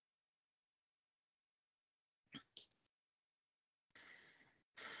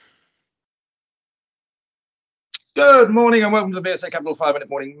Good morning and welcome to the VSA Capital 5-Minute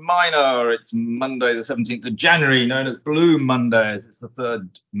Morning Miner. It's Monday the 17th of January, known as Blue Monday, as it's the third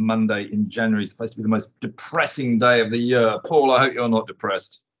Monday in January. It's supposed to be the most depressing day of the year. Paul, I hope you're not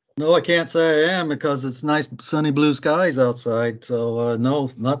depressed. No, I can't say I am because it's nice sunny blue skies outside. So no,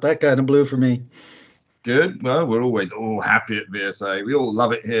 not that kind of blue for me. Good. Well, we're always all happy at VSA. We all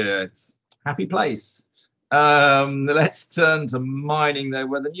love it here. It's a happy place. Let's turn to mining though,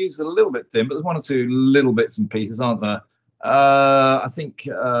 where the news is a little bit thin, but there's one or two little bits and pieces, aren't there? I think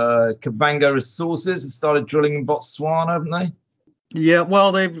Kabanga Resources has started drilling in Botswana, haven't they? Yeah,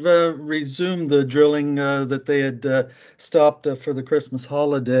 well, they've resumed the drilling that they had stopped for the Christmas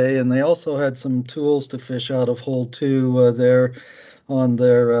holiday, and they also had some tools to fish out of hole 2 there on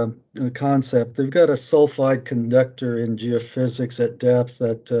their concept. They've got a sulfide conductor in geophysics at depth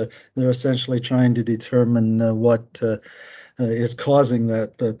that they're essentially trying to determine what is causing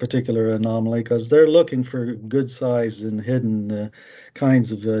that particular anomaly, because they're looking for good size and hidden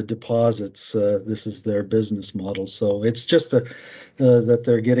kinds of deposits. This is their business model. So it's just that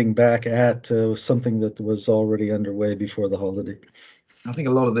they're getting back at something that was already underway before the holiday. I think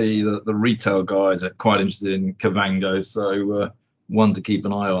a lot of the retail guys are quite interested in Kavango, so one to keep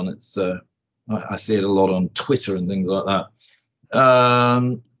an eye on. It's I see it a lot on Twitter and things like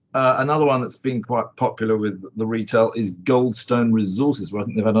that. Another one that's been quite popular with the retail is Goldstone Resources, where I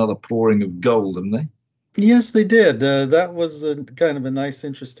think they've had another pouring of gold, haven't they? Yes, they did. That was kind of a nice,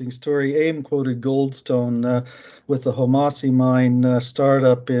 interesting story. AIM quoted Goldstone with the Homasi mine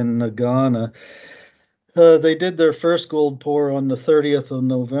startup in Ghana. They did their first gold pour on the 30th of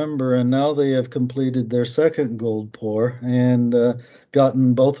November, and now they have completed their second gold pour and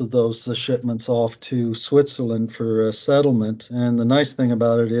gotten both of those shipments off to Switzerland for settlement. And the nice thing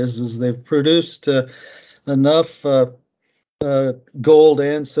about it is they've produced enough gold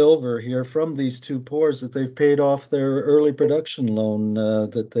and silver here from these two pours that they've paid off their early production loan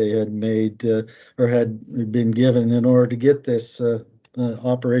that they had made or had been given in order to get this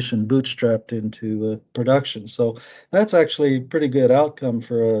operation bootstrapped into production. So that's actually a pretty good outcome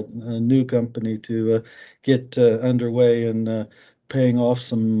for a new company to get underway and paying off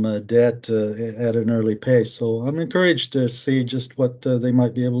some debt at an early pace. So I'm encouraged to see just what they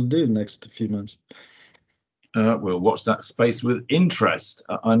might be able to do next few months. We'll watch that space with interest.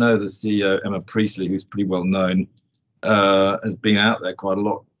 I know the CEO, Emma Priestley, who's pretty well known, has been out there quite a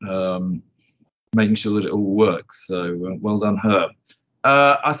lot, making sure that it all works. So well done her.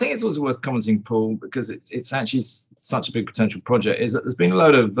 I think it's also worth commenting, Paul, because it's actually such a big potential project, is that there's been a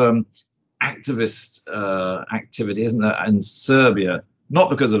load of activist activity, isn't there, in Serbia,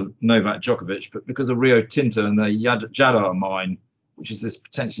 not because of Novak Djokovic, but because of Rio Tinto and their Jadar mine, which is this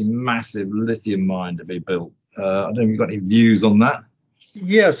potentially massive lithium mine to be built. I don't know if you've got any views on that.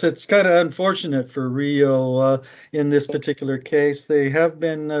 Yes, it's kind of unfortunate for Rio in this particular case. They have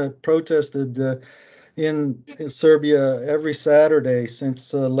been protested in Serbia every Saturday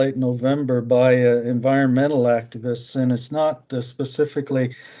since late November by environmental activists, and it's not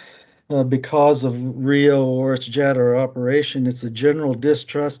specifically because of Rio or its Jadar operation. It's a general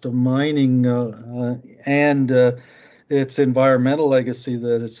distrust of mining and its environmental legacy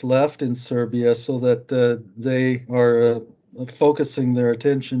that it's left in Serbia, so that they are focusing their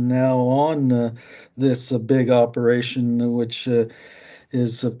attention now on this big operation, which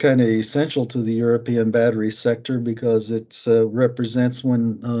is kind of essential to the European battery sector, because it represents,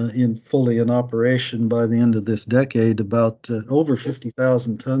 when fully in operation by the end of this decade, about over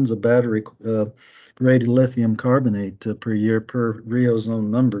 50,000 tons of battery rated lithium carbonate per year, per Rio's own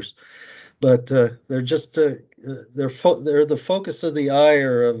numbers. But they're just they're the focus of the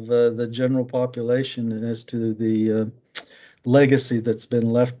ire of the general population as to the legacy that's been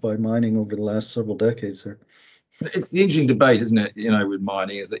left by mining over the last several decades there. It's the interesting debate, isn't it, with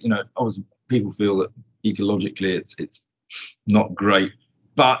mining, is that, obviously people feel that ecologically it's not great,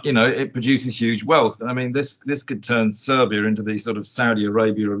 but, it produces huge wealth. I mean, this could turn Serbia into the sort of Saudi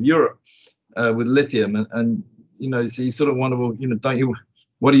Arabia of Europe with lithium. And so you sort of wonder, well,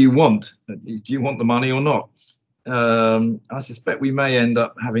 what do you want? Do you want the money or not? I suspect we may end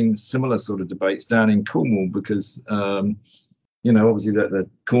up having similar sort of debates down in Cornwall, because obviously the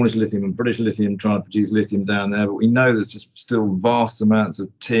Cornish lithium and British lithium trying to produce lithium down there, but we know there's just still vast amounts of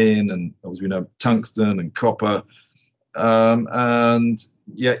tin, and obviously we know tungsten and copper, and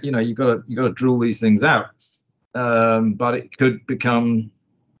yet you've got to drill these things out, but it could become,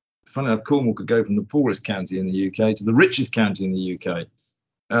 funny enough, Cornwall could go from the poorest county in the UK to the richest county in the UK.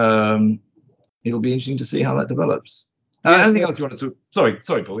 It'll be interesting to see how that develops. Yes, anything else you want to talk?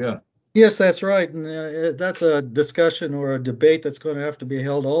 Sorry, Paul. Yeah. Yes, that's right. And that's a discussion or a debate that's going to have to be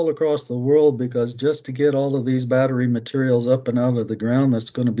held all across the world, because just to get all of these battery materials up and out of the ground, that's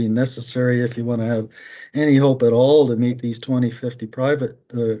going to be necessary if you want to have any hope at all to meet these 2050 private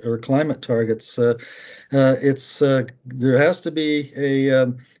or climate targets. There has to be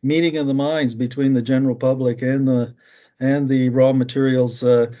a meeting of the minds between the general public and the raw materials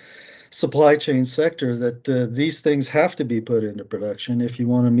supply chain sector, that these things have to be put into production if you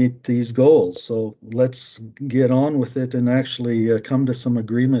want to meet these goals. So let's get on with it and actually come to some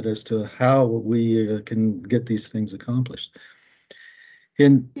agreement as to how we can get these things accomplished.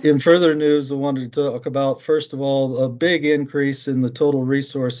 In further news, I wanted to talk about, first of all, a big increase in the total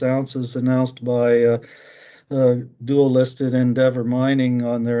resource ounces announced by dual listed Endeavour Mining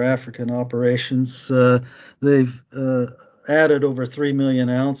on their African operations. They've added over 3 million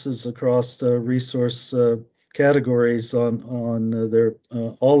ounces across the resource categories on their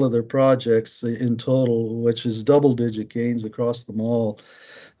all of their projects in total, which is double-digit gains across them all.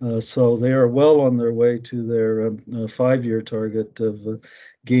 So they are well on their way to their 5-year target of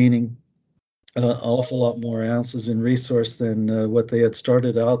gaining an awful lot more ounces in resource than what they had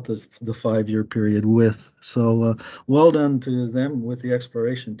started out the 5-year period with. So well done to them with the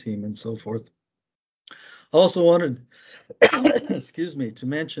exploration team and so forth. Also wanted, excuse me, to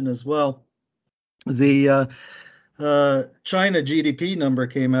mention as well, the China GDP number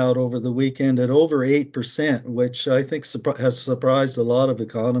came out over the weekend at over 8%, which I think has surprised a lot of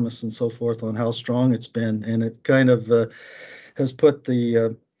economists and so forth on how strong it's been. And it kind of has put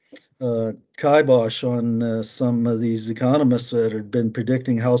the kibosh on some of these economists that had been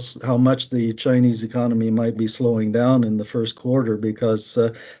predicting how much the Chinese economy might be slowing down in the first quarter, because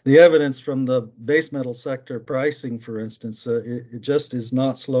the evidence from the base metal sector pricing, for instance, it just is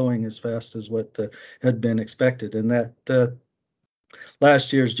not slowing as fast as what had been expected. And that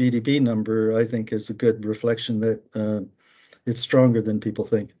last year's GDP number, I think, is a good reflection that it's stronger than people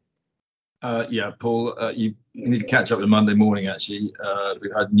think. Yeah, Paul, you need to catch up with Monday morning, actually.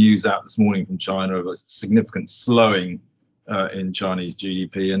 We've had news out this morning from China of a significant slowing in Chinese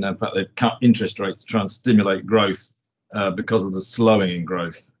GDP. And in fact, they've cut interest rates to try and stimulate growth because of the slowing in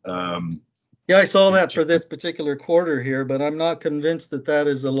growth. Yeah, I saw that for this particular quarter here, but I'm not convinced that that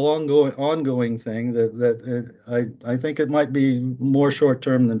is a ongoing thing. I think it might be more short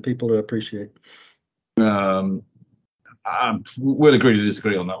term than people appreciate. We'll agree to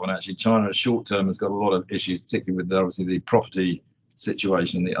disagree on that one, actually. China short term has got a lot of issues, particularly with obviously the property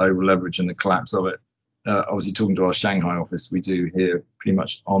situation, the over leverage and the collapse of it. Obviously, talking to our Shanghai office, we do hear pretty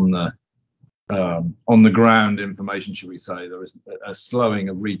much on the ground information, should we say. There is a slowing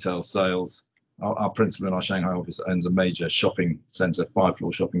of retail sales. Our principal in our Shanghai office owns a major shopping center,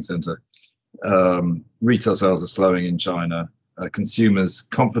 5-floor shopping center. Retail sales are slowing in China. Consumers'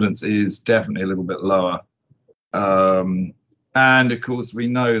 confidence is definitely a little bit lower. And of course, we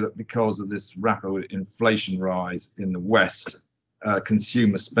know that because of this rapid inflation rise in the West,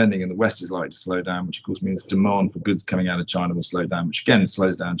 consumer spending in the West is likely to slow down, which of course means demand for goods coming out of China will slow down, which again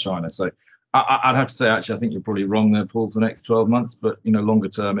slows down China. So I'd have to say, actually, I think you're probably wrong there, Paul, for the next 12 months. But longer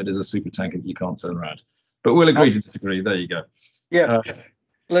term, it is a super tanker that you can't turn around. But we'll agree to disagree. There you go. Yeah.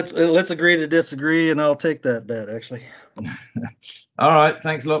 Let's agree to disagree, and I'll take that bet, actually. All right.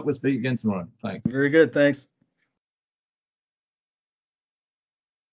 Thanks a lot. We'll speak again tomorrow. Thanks. Very good. Thanks.